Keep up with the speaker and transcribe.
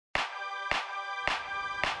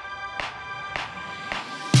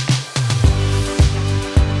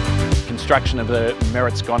Construction of the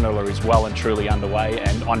Merritts Gondola is well and truly underway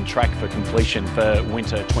and on track for completion for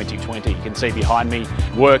winter 2020. You can see behind me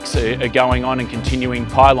works are going on and continuing.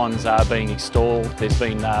 Pylons are being installed. There's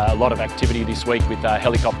been a lot of activity this week with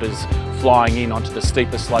helicopters flying in onto the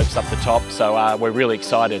steeper slopes up the top, so we're really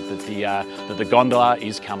excited that the gondola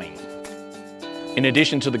is coming. In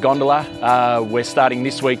addition to the gondola, we're starting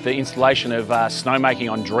this week the installation of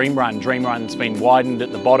snowmaking on Dream Run. Dream Run's been widened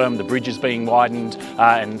at the bottom, the bridge is being widened,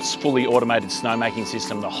 and it's fully automated snowmaking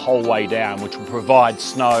system the whole way down, which will provide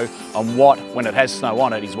snow on what, when it has snow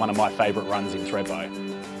on it, is one of my favourite runs in Thredbo.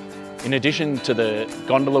 In addition to the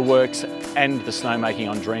gondola works and the snowmaking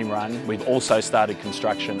on Dream Run, we've also started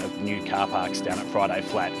construction of new car parks down at Friday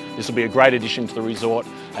Flat. This will be a great addition to the resort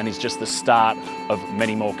and is just the start of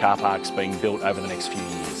many more car parks being built over the next few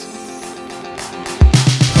years.